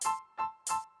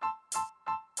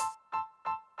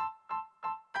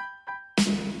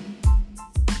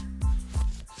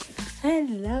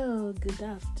Hello, good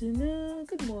afternoon,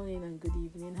 good morning, and good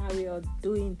evening. How are you all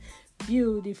doing,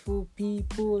 beautiful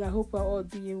people? I hope we're all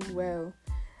doing well.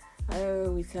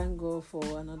 We thank God for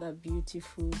another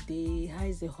beautiful day. How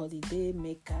is the holiday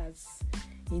makers?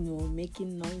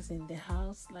 Making noise in the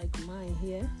house like mine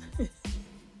here.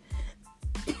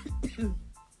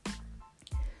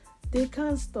 They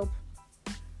can't stop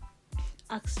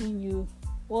asking you,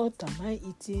 what am I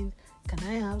eating? Can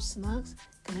I have snacks?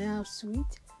 Can I have sweet?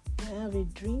 Can I have a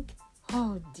drink?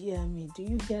 Oh dear me, do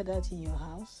you hear that in your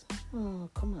house? Oh,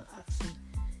 come and ask me.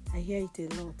 I hear it a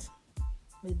lot.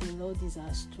 But the Lord is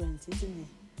our strength, isn't it?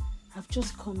 I've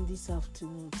just come this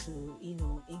afternoon to,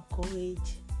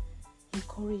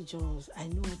 encourage us. I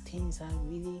know things are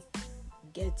really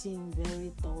getting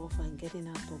very tough and getting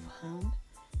out of hand.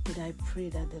 But I pray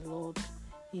that the Lord,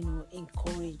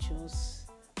 encourage us,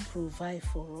 provide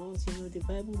for us. The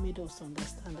Bible made us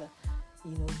understand that,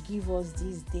 give us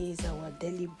these days our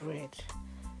daily bread.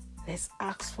 Let's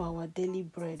ask for our daily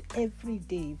bread every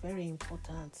day. Very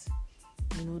important.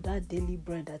 That daily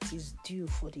bread that is due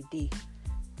for the day.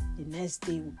 The next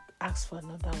day, we ask for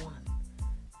another one.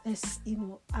 Let's,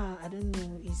 I don't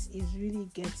know, it's really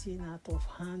getting out of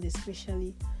hand,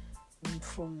 especially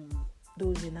from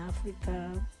those in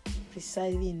Africa,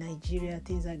 precisely in Nigeria.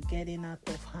 Things are getting out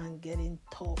of hand, getting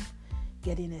tough,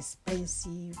 getting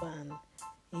expensive, and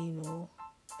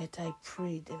but I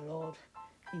pray the Lord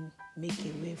make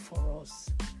a way for us.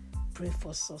 Pray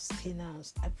for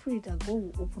sustenance. I pray that God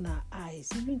will open our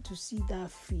eyes even to see that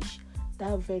fish,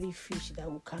 that very fish that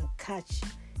we can catch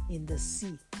in the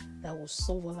sea, that will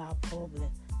solve all our problem.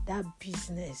 That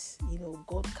business,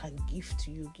 God can give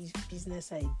to you, give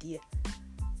business idea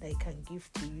that He can give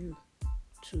to you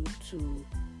to do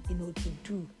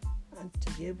and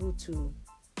to be able to,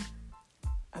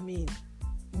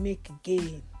 make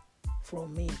gain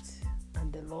from it.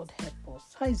 And the Lord help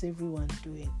us. How is everyone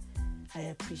doing? I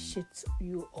appreciate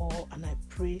you all, and I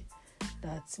pray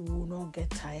that we will not get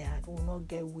tired, we will not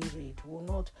get wearied, we will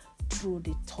not throw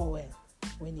the towel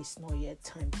when it's not yet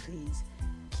time. Please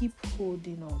keep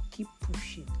holding on, keep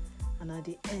pushing, and at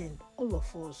the end, all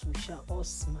of us, we shall all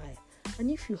smile. And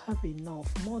if you have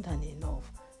enough, more than enough,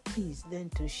 please learn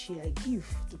to share, give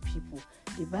to people.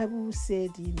 The Bible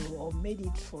said, or made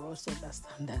it for us to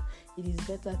understand that it is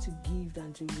better to give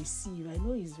than to receive. I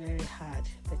know it's very hard,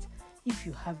 but if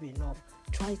you have enough,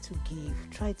 try to give,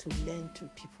 try to lend to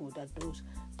people those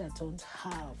that don't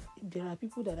have. There are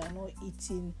people that are not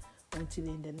eating until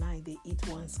in the night. They eat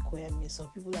one square meal. Some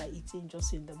people are eating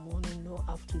just in the morning, no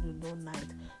afternoon, no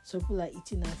night. Some people are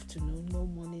eating afternoon, no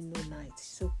morning, no night.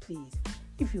 So please,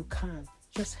 if you can,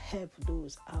 just help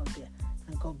those out there,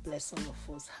 and God bless all of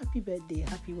us. Happy birthday,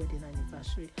 happy wedding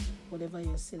anniversary, whatever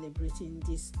you're celebrating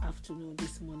this afternoon,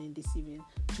 this morning, this evening.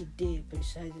 Today,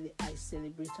 precisely, I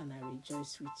celebrate and I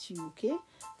rejoice with you, okay?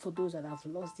 For those that have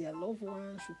lost their loved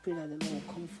ones, we pray that the Lord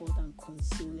will comfort and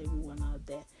console everyone out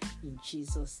there in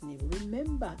Jesus' name.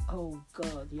 Remember, oh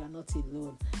God, you are not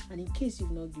alone. And in case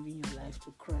you've not given your life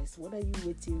to Christ, what are you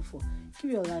waiting for?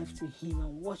 Give your life to Him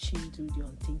and watch Him do the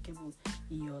unthinkable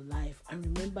in your life. And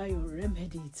remember your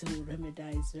remedy to remedy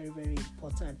is very, very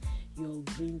important. Your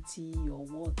green tea, your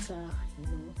water,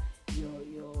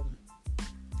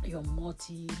 your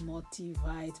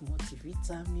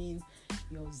multivitamin,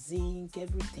 your zinc,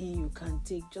 everything you can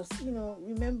take. Just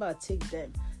remember, take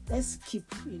them. Let's keep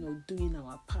doing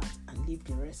our part and leave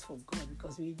the rest for God,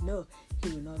 because we know He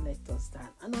will not let us down.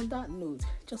 And on that note,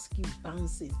 just keep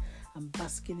bouncing and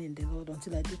basking in the Lord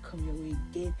until I do come your way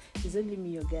again. It's only me,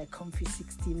 your guy, Comfy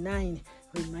 69,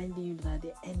 reminding you that at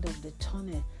the end of the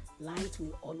tunnel, light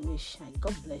will always shine.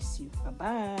 God bless you.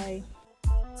 Bye-bye.